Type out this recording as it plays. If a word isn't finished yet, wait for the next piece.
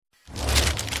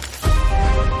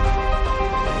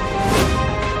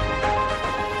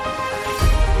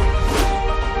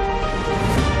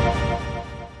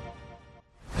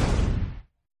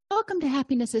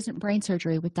Happiness Isn't Brain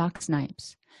Surgery with Doc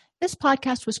Snipes. This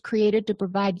podcast was created to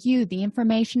provide you the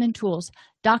information and tools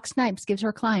Doc Snipes gives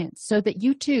her clients so that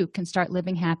you too can start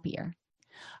living happier.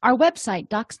 Our website,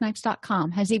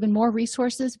 DocSnipes.com, has even more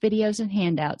resources, videos, and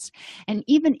handouts, and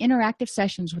even interactive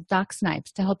sessions with Doc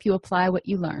Snipes to help you apply what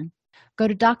you learn. Go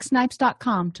to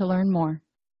DocSnipes.com to learn more.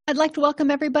 I'd like to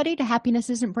welcome everybody to Happiness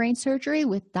Isn't Brain Surgery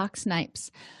with Doc Snipes.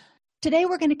 Today,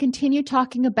 we're going to continue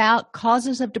talking about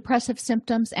causes of depressive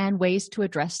symptoms and ways to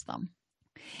address them.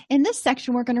 In this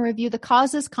section, we're going to review the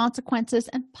causes, consequences,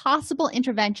 and possible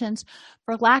interventions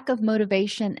for lack of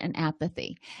motivation and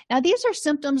apathy. Now, these are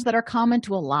symptoms that are common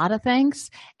to a lot of things,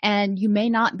 and you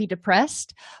may not be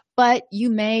depressed, but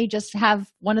you may just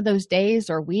have one of those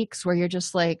days or weeks where you're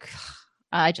just like,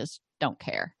 I just don't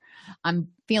care. I'm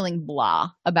feeling blah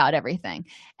about everything.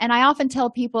 And I often tell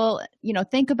people,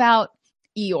 think about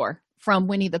Eeyore from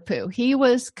Winnie the Pooh. He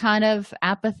was kind of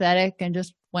apathetic and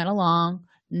just went along.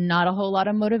 Not a whole lot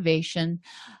of motivation.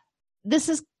 This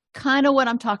is kind of what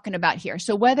I'm talking about here.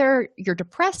 So whether you're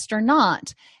depressed or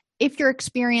not, if you're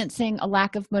experiencing a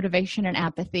lack of motivation and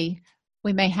apathy,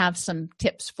 we may have some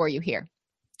tips for you here.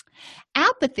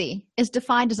 Apathy is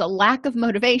defined as a lack of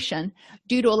motivation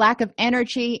due to a lack of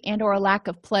energy and or a lack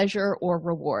of pleasure or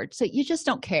reward. So you just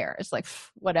don't care. It's like,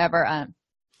 whatever,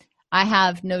 I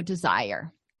have no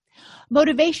desire.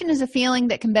 Motivation is a feeling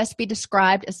that can best be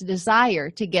described as a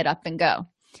desire to get up and go.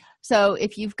 So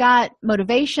if you've got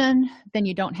motivation, then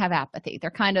you don't have apathy. They're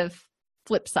kind of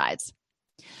flip sides.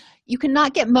 You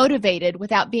cannot get motivated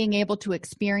without being able to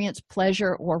experience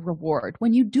pleasure or reward.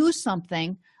 When you do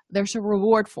something, there's a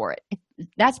reward for it.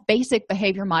 That's basic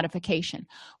behavior modification.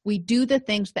 We do the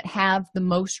things that have the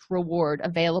most reward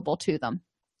available to them.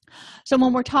 So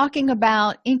when we're talking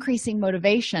about increasing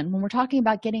motivation, when we're talking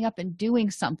about getting up and doing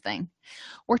something,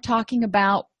 we're talking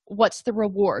about what's the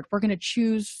reward. We're going to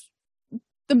choose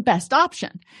the best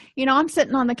option. I'm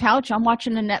sitting on the couch, I'm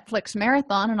watching a Netflix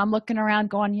marathon, and I'm looking around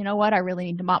going, you know what, I really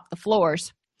need to mop the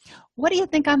floors. What do you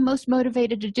think I'm most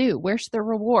motivated to do? Where's the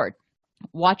reward?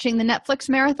 Watching the Netflix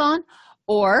marathon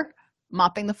or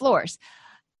mopping the floors?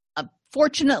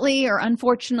 Fortunately or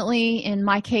unfortunately, in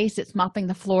my case, it's mopping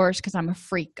the floors because I'm a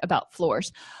freak about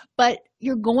floors. But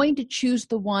you're going to choose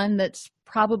the one that's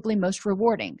probably most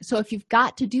rewarding. So if you've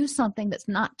got to do something that's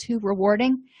not too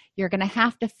rewarding, you're going to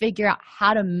have to figure out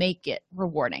how to make it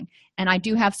rewarding. And I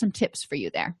do have some tips for you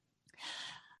there.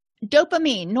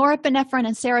 Dopamine, norepinephrine,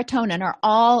 and serotonin are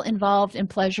all involved in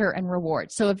pleasure and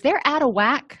reward. So if they're out of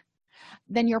whack,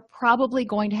 then you're probably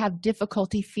going to have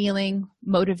difficulty feeling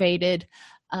motivated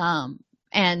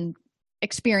and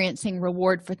experiencing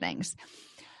reward for things.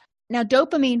 Now,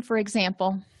 dopamine, for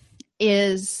example,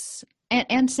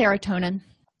 and serotonin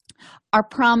are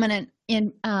prominently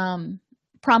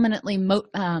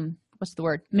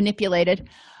manipulated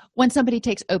when somebody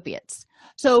takes opiates.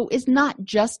 So it's not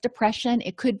just depression.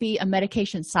 It could be a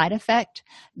medication side effect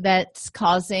that's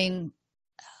causing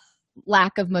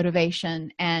lack of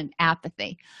motivation and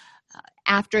apathy.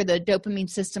 After the dopamine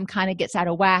system kind of gets out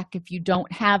of whack, if you don't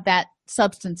have that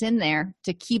substance in there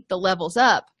to keep the levels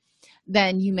up,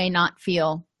 then you may not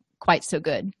feel quite so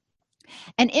good.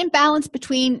 An imbalance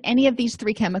between any of these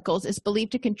three chemicals is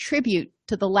believed to contribute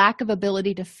to the lack of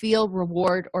ability to feel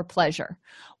reward or pleasure,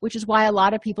 which is why a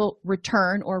lot of people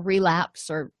return or relapse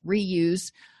or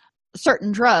reuse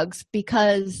certain drugs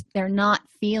because they're not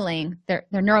feeling, their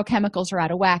neurochemicals are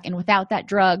out of whack, and without that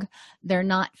drug, they're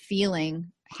not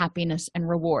feeling happiness and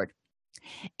reward.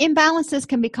 Imbalances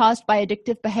can be caused by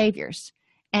addictive behaviors.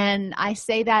 And I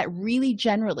say that really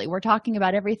generally. We're talking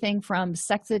about everything from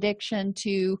sex addiction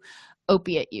to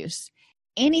opiate use.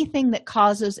 Anything that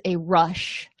causes a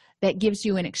rush that gives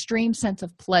you an extreme sense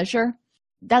of pleasure,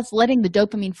 that's letting the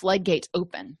dopamine floodgates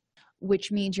open,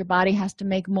 which means your body has to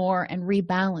make more and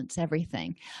rebalance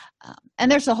everything. And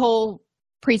there's a whole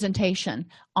presentation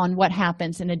on what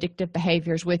happens in addictive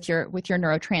behaviors with your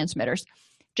neurotransmitters.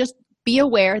 Just be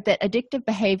aware that addictive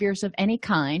behaviors of any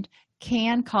kind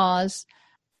can cause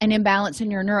an imbalance in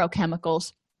your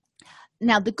neurochemicals.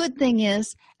 Now, the good thing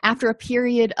is, after a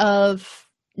period of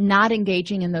not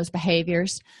engaging in those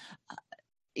behaviors,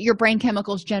 your brain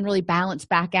chemicals generally balance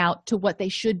back out to what they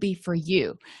should be for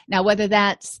you. Now, whether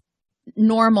that's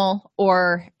normal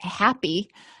or happy,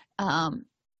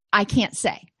 I can't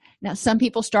say. Now, some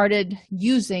people started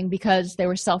using because they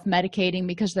were self-medicating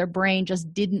because their brain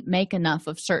just didn't make enough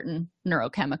of certain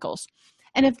neurochemicals.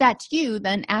 And if that's you,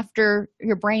 then after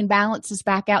your brain balances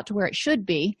back out to where it should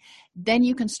be, then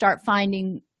you can start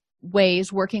finding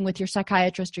ways, working with your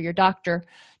psychiatrist or your doctor,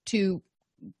 to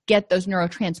get those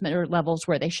neurotransmitter levels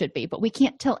where they should be. But we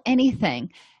can't tell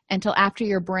anything until after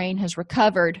your brain has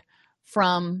recovered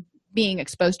from being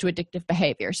exposed to addictive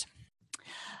behaviors.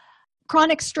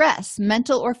 Chronic stress,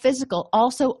 mental or physical,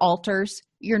 also alters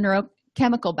your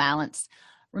neurochemical balance.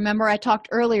 Remember, I talked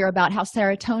earlier about how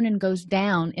serotonin goes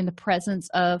down in the presence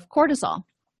of cortisol.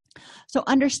 So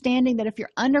understanding that if you're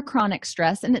under chronic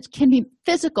stress, and it can be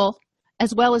physical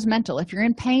as well as mental, if you're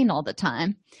in pain all the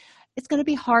time, it's going to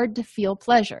be hard to feel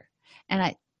pleasure.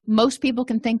 And most people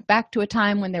can think back to a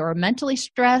time when they were mentally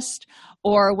stressed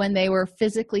or when they were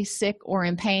physically sick or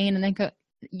in pain, and then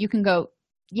you can go,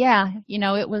 yeah,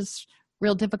 it was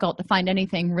real difficult to find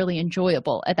anything really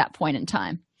enjoyable at that point in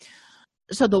time.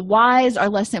 So the whys are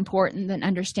less important than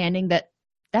understanding that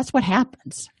that's what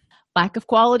happens. Lack of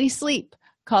quality sleep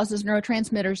causes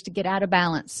neurotransmitters to get out of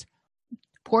balance.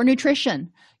 Poor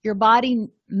nutrition. Your body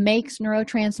makes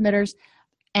neurotransmitters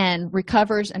and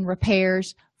recovers and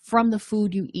repairs from the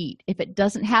food you eat. If it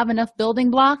doesn't have enough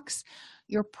building blocks,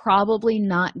 you're probably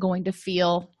not going to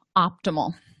feel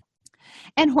optimal.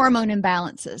 And hormone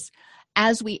imbalances.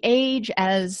 As we age,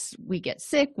 as we get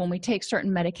sick, when we take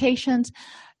certain medications,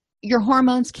 your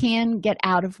hormones can get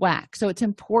out of whack. So it's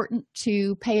important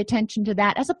to pay attention to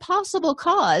that as a possible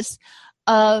cause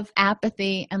of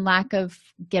apathy and lack of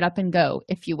get up and go,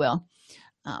 if you will.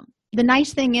 The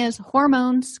nice thing is most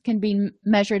hormones can be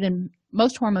measured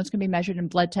in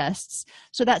blood tests.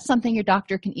 So that's something your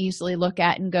doctor can easily look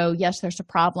at and go, yes, there's a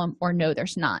problem, or no,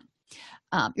 there's not.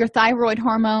 Your thyroid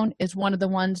hormone is one of the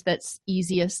ones that's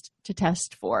easiest to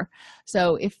test for.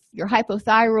 So if you're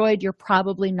hypothyroid, you're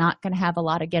probably not going to have a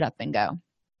lot of get up and go.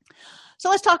 So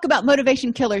let's talk about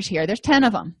motivation killers here. There's 10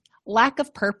 of them. Lack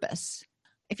of purpose.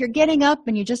 If you're getting up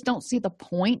and you just don't see the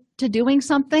point to doing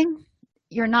something,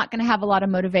 you're not going to have a lot of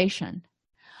motivation.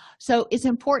 So it's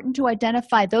important to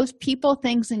identify those people,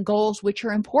 things, and goals which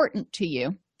are important to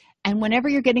you. And whenever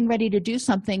you're getting ready to do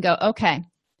something, go, okay,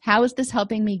 how is this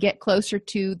helping me get closer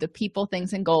to the people,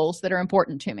 things, and goals that are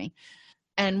important to me?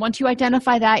 And once you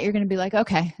identify that, you're going to be like,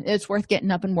 okay, it's worth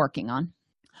getting up and working on.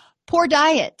 Poor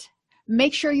diet.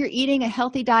 Make sure you're eating a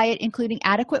healthy diet, including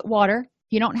adequate water.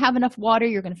 If you don't have enough water,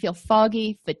 you're going to feel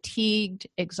foggy, fatigued,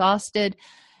 exhausted.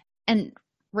 And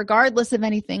regardless of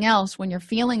anything else, when you're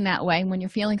feeling that way, when you're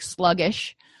feeling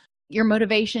sluggish, your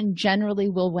motivation generally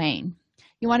will wane.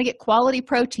 You want to get quality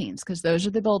proteins because those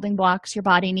are the building blocks your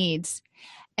body needs.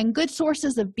 And good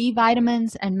sources of B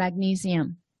vitamins and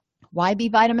magnesium. Why B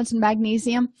vitamins and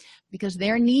magnesium? Because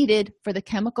they're needed for the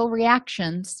chemical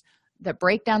reactions that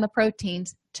break down the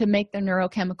proteins to make the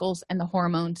neurochemicals and the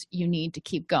hormones you need to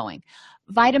keep going.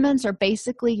 Vitamins are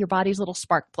basically your body's little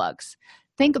spark plugs.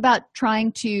 Think about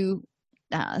trying to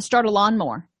start a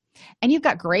lawnmower, and you've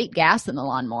got great gas in the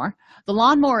lawnmower. The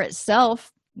lawnmower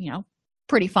itself,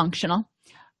 pretty functional.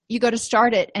 You go to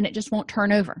start it and it just won't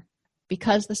turn over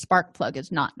because the spark plug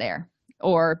is not there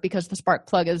or because the spark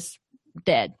plug is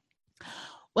dead.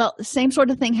 Well, the same sort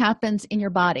of thing happens in your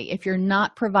body. If you're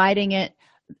not providing it,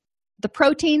 the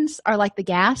proteins are like the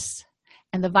gas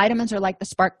and the vitamins are like the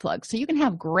spark plug. So you can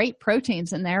have great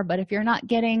proteins in there, but if you're not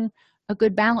getting a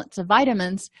good balance of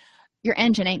vitamins, your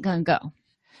engine ain't going to go.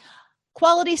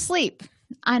 Quality sleep.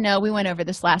 I know we went over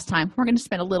this last time. We're going to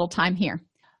spend a little time here.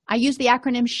 I use the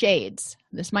acronym SHADES.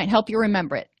 This might help you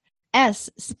remember it. S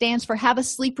stands for have a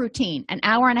sleep routine, an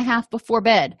hour and a half before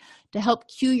bed to help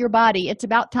cue your body it's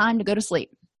about time to go to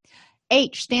sleep.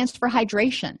 H stands for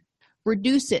hydration.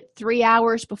 Reduce it 3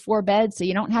 hours before bed so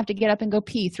you don't have to get up and go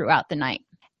pee throughout the night.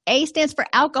 A stands for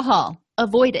alcohol.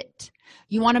 Avoid it.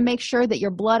 You want to make sure that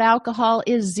your blood alcohol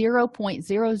is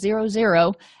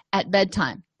 0.000 at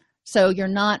bedtime. So you're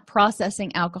not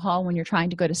processing alcohol when you're trying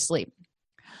to go to sleep.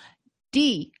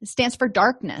 D stands for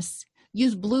darkness.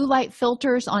 Use blue light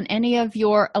filters on any of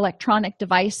your electronic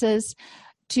devices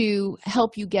to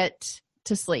help you get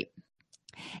to sleep.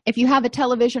 If you have a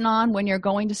television on when you're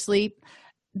going to sleep,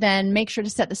 then make sure to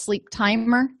set the sleep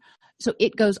timer so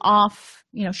it goes off,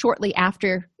 shortly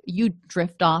after you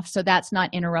drift off, so that's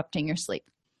not interrupting your sleep.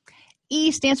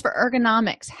 E stands for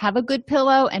ergonomics. Have a good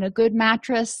pillow and a good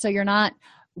mattress so you're not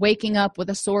waking up with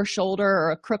a sore shoulder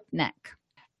or a crooked neck.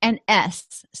 And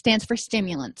S stands for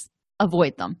stimulants.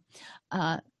 Avoid them.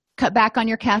 Cut back on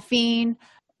your caffeine.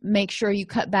 Make sure you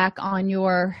cut back on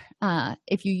your,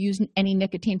 if you use any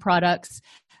nicotine products,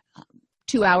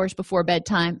 2 hours before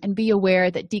bedtime, and be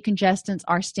aware that decongestants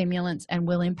are stimulants and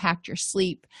will impact your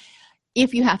sleep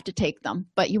if you have to take them.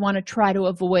 But you want to try to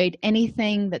avoid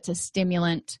anything that's a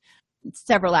stimulant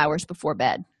several hours before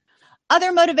bed.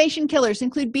 Other motivation killers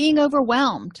include being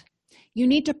overwhelmed. You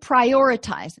need to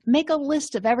prioritize. Make a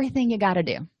list of everything you got to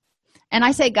do. And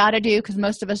I say got to do because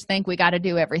most of us think we got to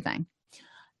do everything.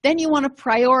 Then you want to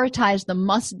prioritize the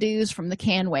must-dos from the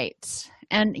can-waits.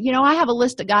 And, I have a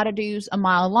list of gotta do's a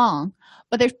mile long,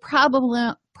 but there's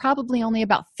probably only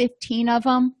about 15 of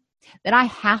them that I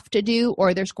have to do,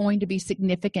 or there's going to be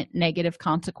significant negative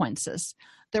consequences.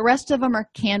 The rest of them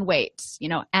can wait,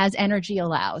 as energy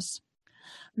allows.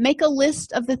 Make a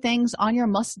list of the things on your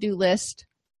must-do list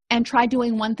and try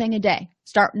doing one thing a day.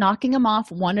 Start knocking them off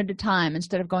one at a time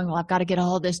instead of going, well, I've got to get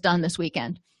all this done this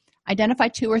weekend. Identify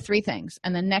 2 or 3 things,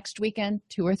 and then next weekend,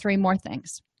 2 or 3 more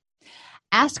things.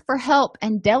 Ask for help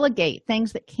and delegate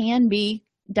things that can be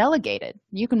delegated.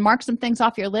 You can mark some things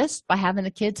off your list by having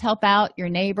the kids help out, your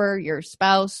neighbor, your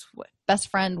spouse, best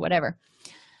friend, whatever.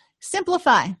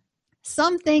 Simplify.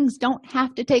 Some things don't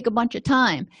have to take a bunch of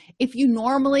time. If you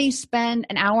normally spend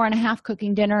an hour and a half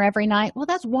cooking dinner every night, well,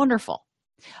 that's wonderful.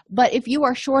 But if you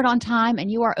are short on time and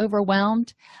you are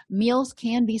overwhelmed, meals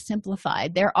can be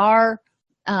simplified. There are,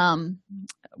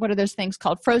 what are those things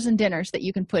called? Frozen dinners that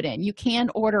you can put in. You can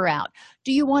order out.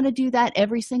 Do you want to do that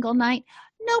every single night?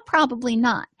 No, probably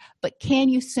not. But can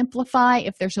you simplify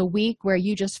if there's a week where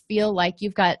you just feel like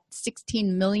you've got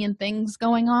 16 million things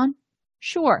going on?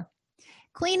 Sure.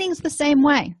 Cleaning's the same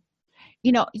way.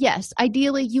 Yes,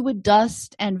 ideally you would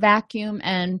dust and vacuum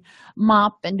and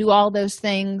mop and do all those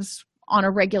things on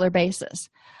a regular basis.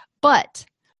 But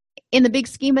in the big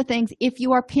scheme of things, if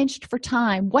you are pinched for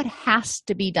time, what has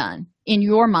to be done in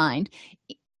your mind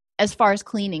as far as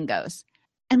cleaning goes?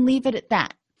 And leave it at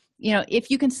that. If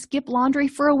you can skip laundry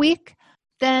for a week,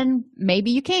 then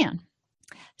maybe you can.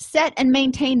 Set and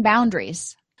maintain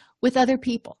boundaries with other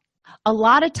people. A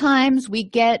lot of times we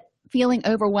get feeling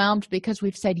overwhelmed because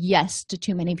we've said yes to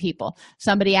too many people.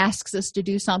 Somebody asks us to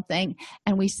do something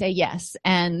and we say yes,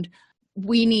 and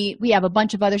we have a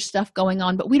bunch of other stuff going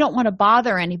on, but we don't want to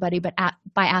bother anybody by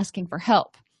asking for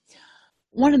help.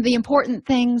 One of the important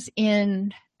things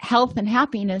in health and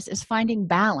happiness is finding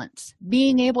balance,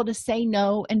 being able to say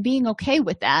no and being okay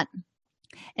with that.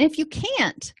 And if you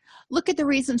can't, look at the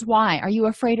reasons why. Are you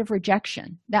afraid of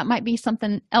rejection? That might be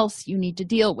something else you need to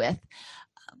deal with.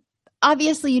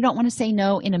 Obviously, you don't want to say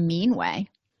no in a mean way,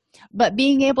 but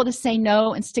being able to say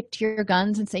no and stick to your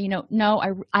guns and say,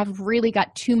 no, I've really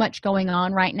got too much going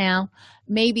on right now.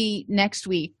 Maybe next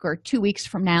week or 2 weeks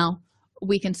from now,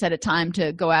 we can set a time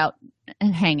to go out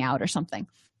and hang out or something.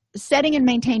 Setting and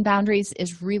maintain boundaries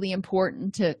is really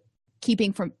important to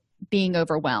keeping from being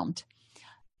overwhelmed.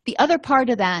 The other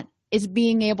part of that is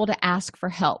being able to ask for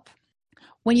help.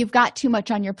 When you've got too much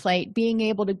on your plate, being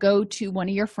able to go to one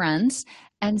of your friends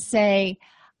and say,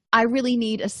 I really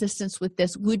need assistance with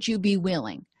this. Would you be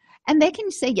willing? And they can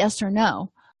say yes or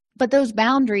no, but those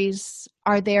boundaries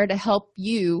are there to help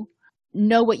you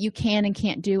know what you can and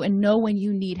can't do and know when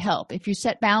you need help. If you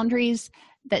set boundaries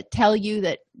that tell you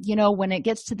that, when it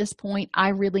gets to this point, I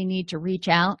really need to reach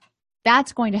out,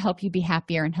 that's going to help you be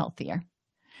happier and healthier.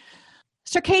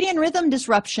 Circadian rhythm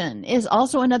disruption is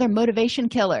also another motivation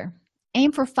killer.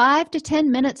 Aim for 5 to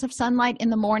 10 minutes of sunlight in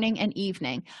the morning and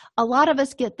evening. A lot of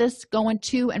us get this going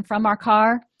to and from our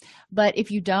car, but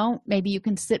if you don't, maybe you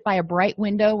can sit by a bright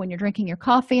window when you're drinking your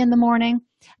coffee in the morning.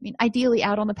 Ideally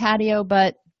out on the patio,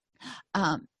 but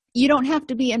you don't have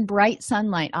to be in bright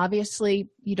sunlight. Obviously,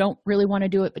 you don't really want to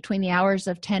do it between the hours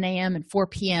of 10 a.m. and 4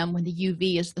 p.m. when the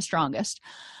UV is the strongest.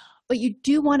 But you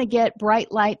do want to get bright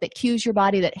light that cues your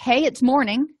body that, hey, it's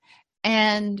morning,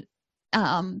 and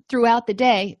throughout the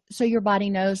day, so your body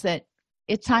knows that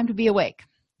it's time to be awake.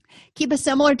 Keep a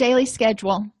similar daily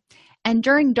schedule, and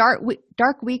during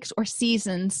dark weeks or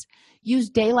seasons, use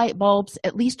daylight bulbs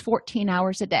at least 14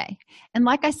 hours a day. And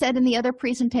like I said in the other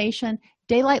presentation,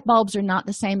 daylight bulbs are not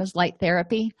the same as light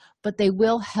therapy, but they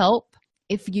will help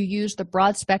if you use the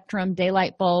broad spectrum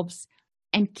daylight bulbs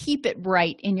and keep it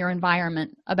bright in your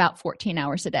environment about 14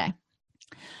 hours a day.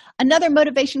 Another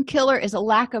motivation killer is a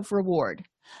lack of reward.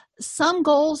 Some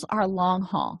goals are long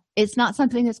haul. It's not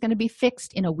something that's going to be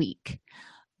fixed in a week.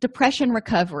 Depression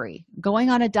recovery, going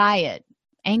on a diet,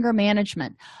 anger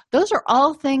management, those are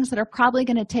all things that are probably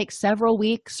going to take several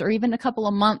weeks or even a couple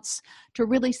of months to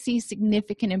really see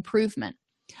significant improvement.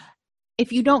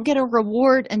 If you don't get a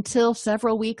reward until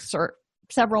several weeks or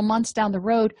several months down the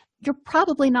road, you're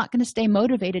probably not going to stay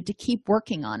motivated to keep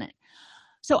working on it.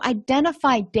 So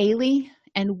identify daily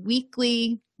and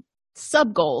weekly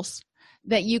sub-goals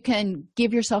that you can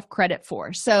give yourself credit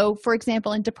for. So, for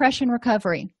example, in depression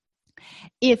recovery,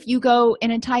 if you go an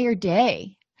entire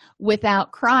day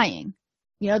without crying,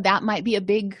 that might be a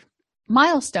big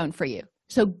milestone for you.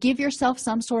 So give yourself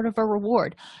some sort of a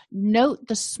reward. Note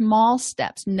the small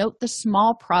steps, note the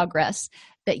small progress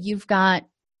that you've got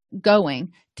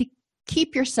going to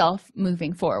keep yourself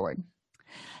moving forward.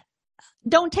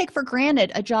 Don't take for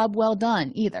granted a job well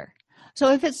done either.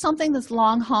 So if it's something that's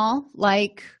long haul,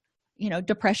 like,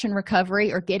 depression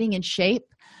recovery or getting in shape,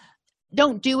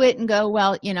 don't do it and go,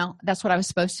 well, that's what I was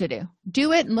supposed to do.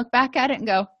 Do it and look back at it and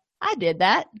go, I did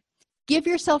that. Give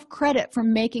yourself credit for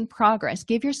making progress.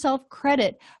 Give yourself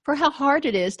credit for how hard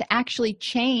it is to actually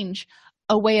change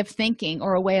a way of thinking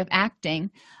or a way of acting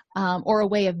or a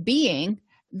way of being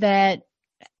that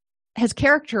has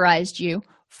characterized you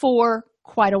for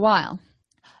quite a while.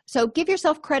 So give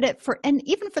yourself credit for, and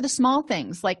even for the small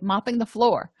things like mopping the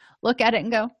floor. Look at it and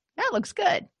go, that looks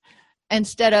good.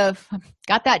 Instead of,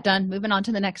 got that done, moving on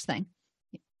to the next thing.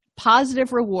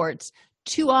 Positive rewards.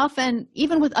 Too often,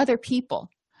 even with other people,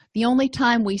 the only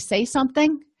time we say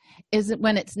something is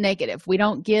when it's negative. We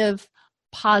don't give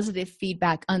positive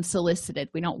feedback unsolicited.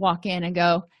 We don't walk in and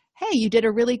go, hey, you did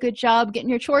a really good job getting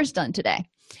your chores done today.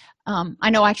 I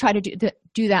know I try to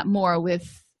do that more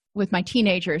with my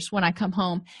teenagers when I come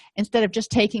home. Instead of just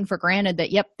taking for granted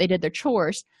that, yep, they did their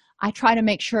chores, I try to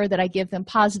make sure that I give them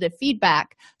positive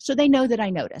feedback so they know that I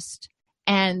noticed.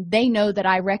 And they know that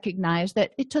I recognize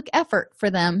that it took effort for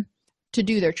them to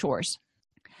do their chores.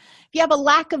 If you have a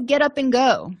lack of get up and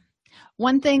go,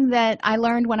 one thing that I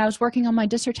learned when I was working on my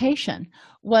dissertation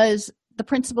was the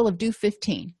principle of do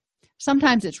 15.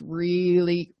 Sometimes it's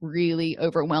really, really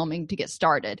overwhelming to get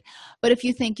started. But if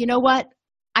you think, you know what,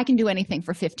 I can do anything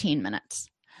for 15 minutes.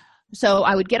 So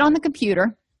I would get on the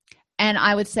computer and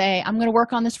I would say, I'm going to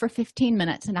work on this for 15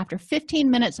 minutes. And after 15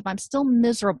 minutes, if I'm still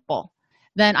miserable,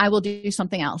 then I will do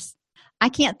something else. I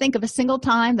can't think of a single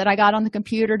time that I got on the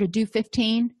computer to do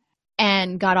 15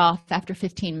 and got off after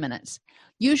 15 minutes.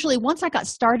 Usually, once I got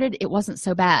started, it wasn't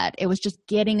so bad. It was just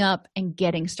getting up and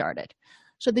getting started.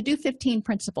 So the do 15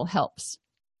 principle helps.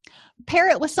 Pair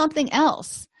it with something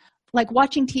else, like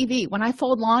watching TV. When I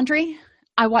fold laundry,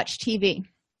 I watch TV.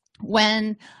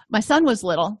 When my son was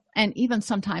little, and even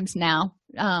sometimes now,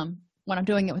 when I'm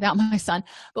doing it without my son,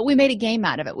 but we made a game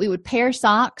out of it. We would pair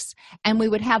socks and we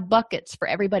would have buckets for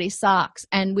everybody's socks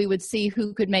and we would see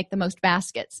who could make the most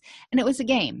baskets. And it was a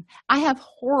game. I have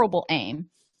horrible aim.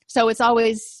 So it's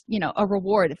always, a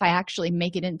reward if I actually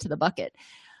make it into the bucket.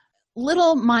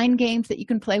 Little mind games that you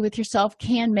can play with yourself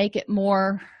can make it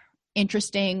more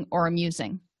interesting or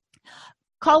amusing.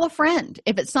 Call a friend.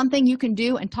 If it's something you can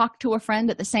do and talk to a friend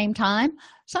at the same time,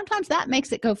 sometimes that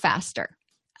makes it go faster.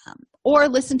 Or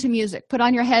listen to music. Put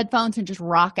on your headphones and just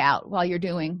rock out while you're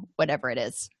doing whatever it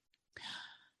is.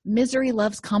 Misery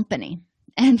loves company.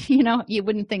 And, you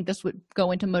wouldn't think this would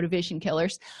go into motivation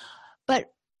killers.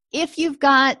 But if you've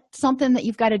got something that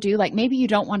you've got to do, like maybe you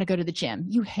don't want to go to the gym.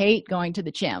 You hate going to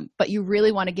the gym, but you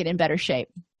really want to get in better shape.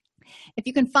 If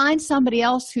you can find somebody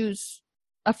else who's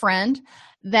a friend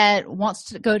that wants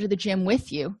to go to the gym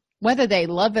with you, whether they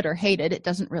love it or hate it, it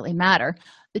doesn't really matter.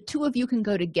 The two of you can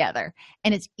go together.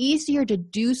 And it's easier to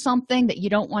do something that you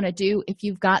don't want to do if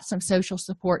you've got some social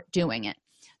support doing it.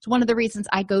 It's one of the reasons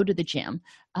I go to the gym.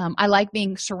 I like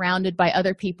being surrounded by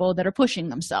other people that are pushing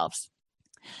themselves.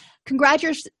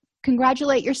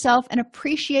 Congratulate yourself and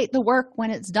appreciate the work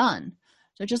when it's done.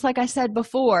 So just like I said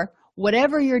before,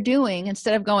 whatever you're doing,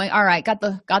 instead of going, all right, got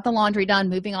the laundry done,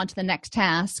 moving on to the next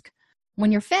task,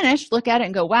 when you're finished, look at it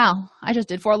and go, wow, I just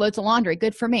did 4 loads of laundry.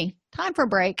 Good for me. Time for a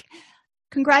break.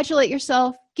 Congratulate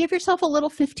yourself. Give yourself a little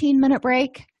 15-minute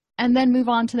break and then move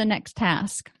on to the next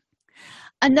task.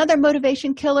 Another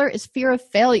motivation killer is fear of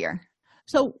failure.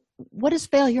 So what does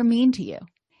failure mean to you?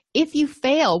 If you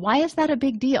fail, why is that a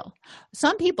big deal?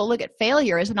 Some people look at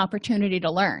failure as an opportunity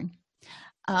to learn.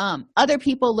 Other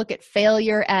people look at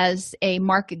failure as a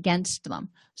mark against them.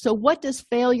 So what does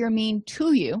failure mean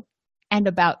to you and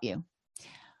about you?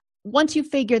 Once you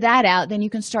figure that out, then you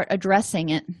can start addressing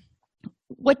it.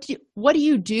 What do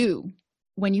you do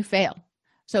when you fail?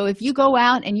 So if you go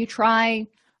out and you try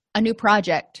a new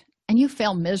project and you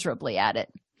fail miserably at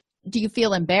it, do you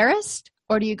feel embarrassed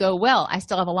or do you go, well, I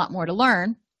still have a lot more to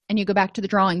learn, and you go back to the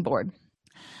drawing board?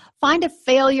 Find a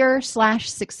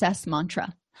failure/success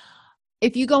mantra.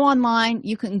 If you go online,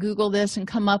 you can Google this and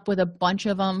come up with a bunch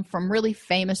of them from really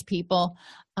famous people.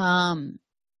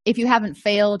 If you haven't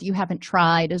failed, you haven't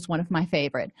tried is one of my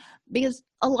favorite. Because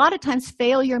a lot of times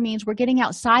failure means we're getting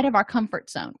outside of our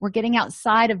comfort zone. We're getting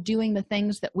outside of doing the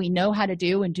things that we know how to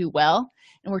do and do well,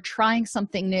 and we're trying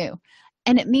something new.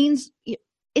 And it means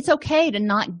it's okay to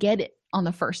not get it on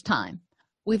the first time.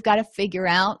 We've got to figure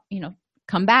out,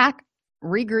 come back,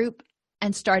 regroup,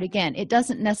 and start again. It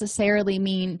doesn't necessarily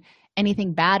mean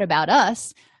anything bad about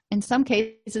us. In some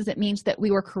cases, it means that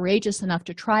we were courageous enough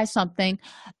to try something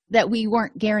that we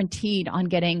weren't guaranteed on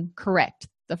getting correct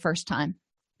the first time.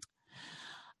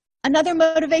 Another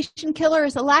motivation killer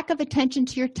is a lack of attention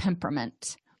to your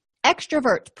temperament.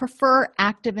 Extroverts prefer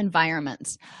active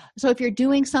environments. So if you're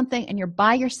doing something and you're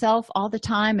by yourself all the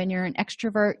time and you're an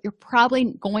extrovert, you're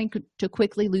probably going to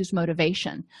quickly lose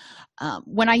motivation.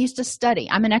 When I used to study,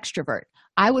 I'm an extrovert.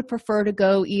 I would prefer to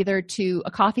go either to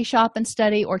a coffee shop and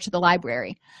study or to the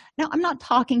library. Now, I'm not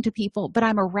talking to people, but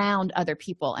I'm around other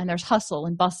people, and there's hustle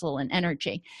and bustle and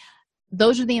energy.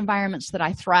 Those are the environments that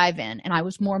I thrive in, and I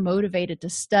was more motivated to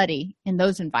study in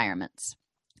those environments.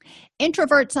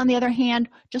 Introverts, on the other hand,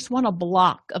 just want a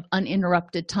block of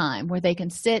uninterrupted time where they can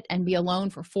sit and be alone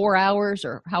for 4 hours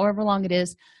or however long it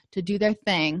is to do their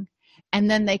thing, and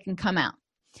then they can come out.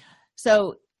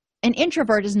 So an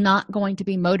introvert is not going to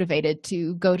be motivated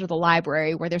to go to the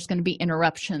library where there's going to be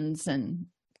interruptions and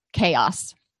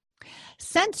chaos.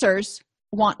 Sensors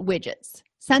want widgets.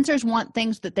 Sensors want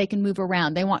things that they can move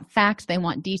around. They want facts. They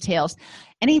want details.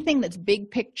 Anything that's big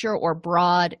picture or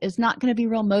broad is not going to be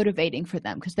real motivating for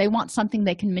them because they want something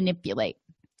they can manipulate.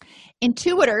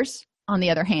 Intuitors, on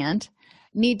the other hand,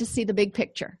 need to see the big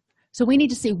picture. So we need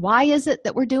to see, why is it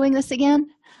that we're doing this again?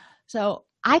 So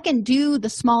I can do the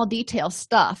small detail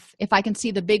stuff if I can see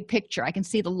the big picture. I can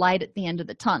see the light at the end of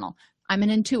the tunnel. I'm an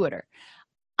intuitor.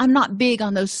 I'm not big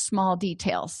on those small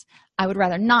details. I would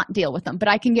rather not deal with them, but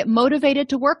I can get motivated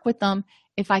to work with them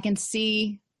if I can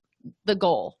see the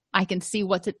goal. I can see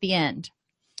what's at the end.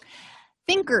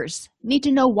 Thinkers need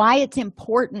to know why it's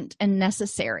important and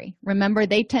necessary. Remember,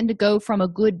 they tend to go from a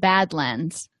good-bad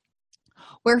lens.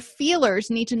 Where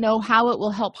feelers need to know how it will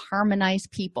help harmonize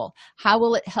people. How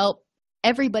will it help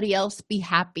everybody else be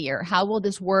happier? How will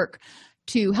this work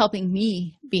to helping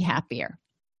me be happier?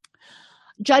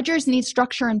 Judgers need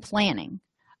structure and planning.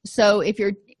 So if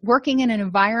you're working in an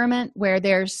environment where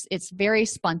it's very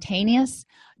spontaneous,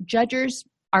 judgers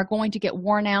are going to get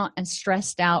worn out and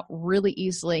stressed out really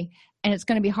easily, and it's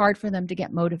going to be hard for them to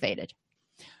get motivated.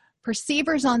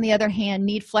 Perceivers, on the other hand,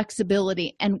 need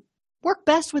flexibility and work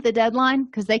best with a deadline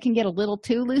because they can get a little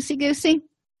too loosey-goosey.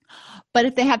 But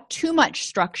if they have too much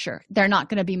structure, they're not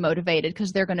going to be motivated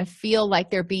because they're going to feel like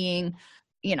they're being,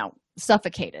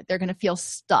 suffocated. They're going to feel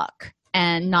stuck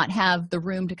and not have the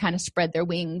room to kind of spread their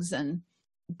wings and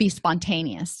be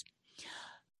spontaneous.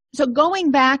 So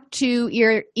going back to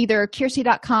either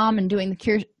Keirsey.com and doing the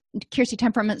Keirsey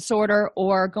temperament sorter,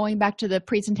 or going back to the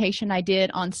presentation I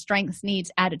did on strengths,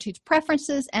 needs, attitudes,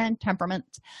 preferences, and temperament,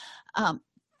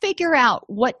 figure out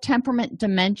what temperament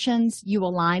dimensions you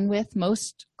align with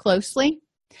most closely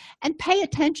and pay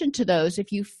attention to those.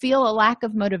 If you feel a lack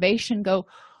of motivation, go,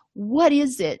 what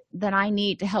is it that I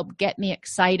need to help get me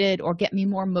excited or get me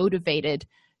more motivated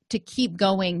to keep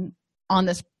going on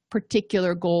this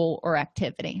particular goal or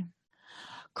activity?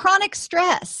 Chronic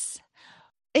stress,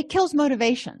 it kills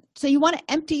motivation. So you want to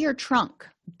empty your trunk.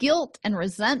 Guilt and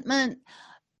resentment,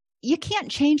 you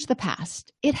can't change the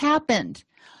past. It happened.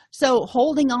 So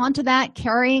holding on to that,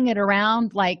 carrying it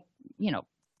around like,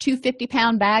 2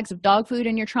 50-pound bags of dog food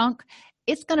in your trunk,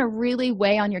 it's going to really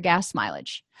weigh on your gas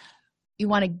mileage. You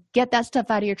want to get that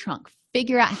stuff out of your trunk.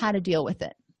 Figure out how to deal with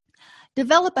it.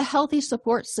 Develop a healthy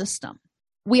support system.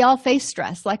 We all face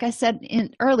stress. Like I said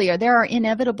earlier, there are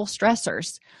inevitable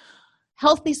stressors.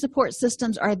 Healthy support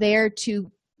systems are there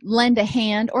to lend a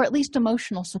hand or at least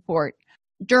emotional support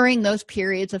during those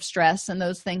periods of stress and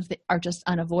those things that are just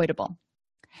unavoidable.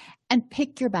 And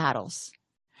pick your battles.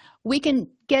 We can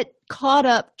get caught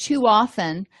up too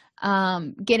often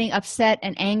getting upset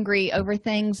and angry over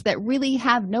things that really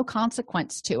have no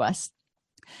consequence to us.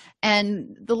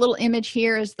 And the little image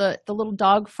here is the little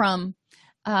dog from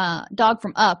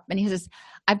Up, and he says,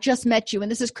 I've just met you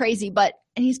and this is crazy,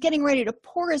 and he's getting ready to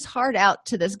pour his heart out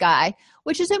to this guy,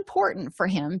 which is important for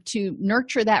him to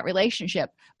nurture that relationship.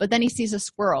 But then he sees a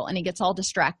squirrel and he gets all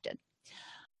distracted.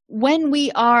 When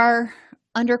we are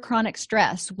under chronic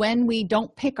stress, when we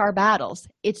don't pick our battles,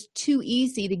 it's too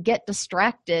easy to get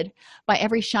distracted by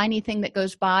every shiny thing that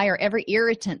goes by or every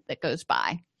irritant that goes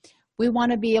by. We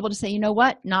want to be able to say, you know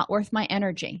what? Not worth my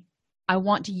energy. I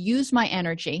want to use my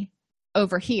energy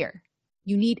over here.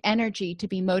 You need energy to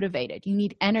be motivated. You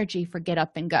need energy for get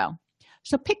up and go.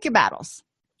 So pick your battles.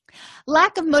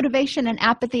 Lack of motivation and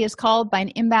apathy is called by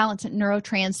an imbalance in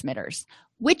neurotransmitters,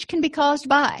 which can be caused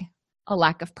by a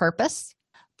lack of purpose,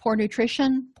 poor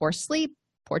nutrition, poor sleep,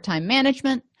 poor time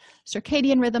management,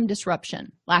 circadian rhythm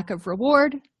disruption, lack of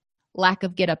reward, lack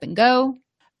of get up and go,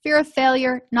 fear of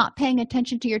failure, not paying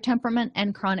attention to your temperament,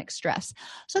 and chronic stress.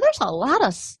 So there's a lot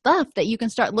of stuff that you can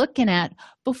start looking at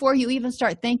before you even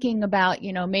start thinking about,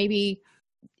 maybe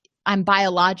I'm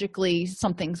biologically,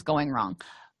 something's going wrong.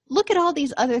 Look at all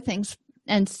these other things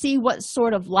and see what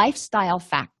sort of lifestyle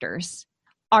factors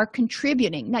are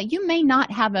contributing. Now, you may not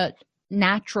have a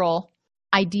natural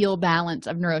ideal balance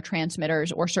of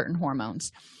neurotransmitters or certain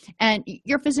hormones. And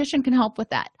your physician can help with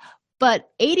that. But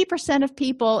 80% of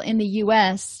people in the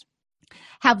US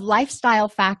have lifestyle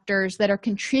factors that are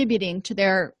contributing to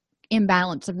their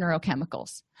imbalance of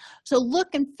neurochemicals. So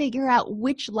look and figure out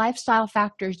which lifestyle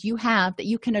factors you have that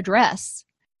you can address.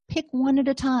 Pick one at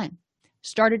a time.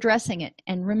 Start addressing it.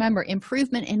 And remember,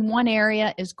 improvement in one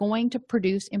area is going to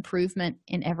produce improvement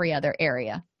in every other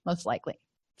area, most likely.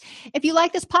 If you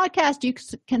like this podcast, you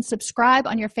can subscribe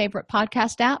on your favorite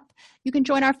podcast app. You can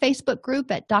join our Facebook group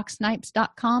at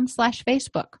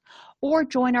docsnipes.com/Facebook, or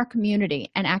join our community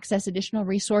and access additional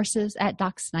resources at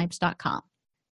docsnipes.com.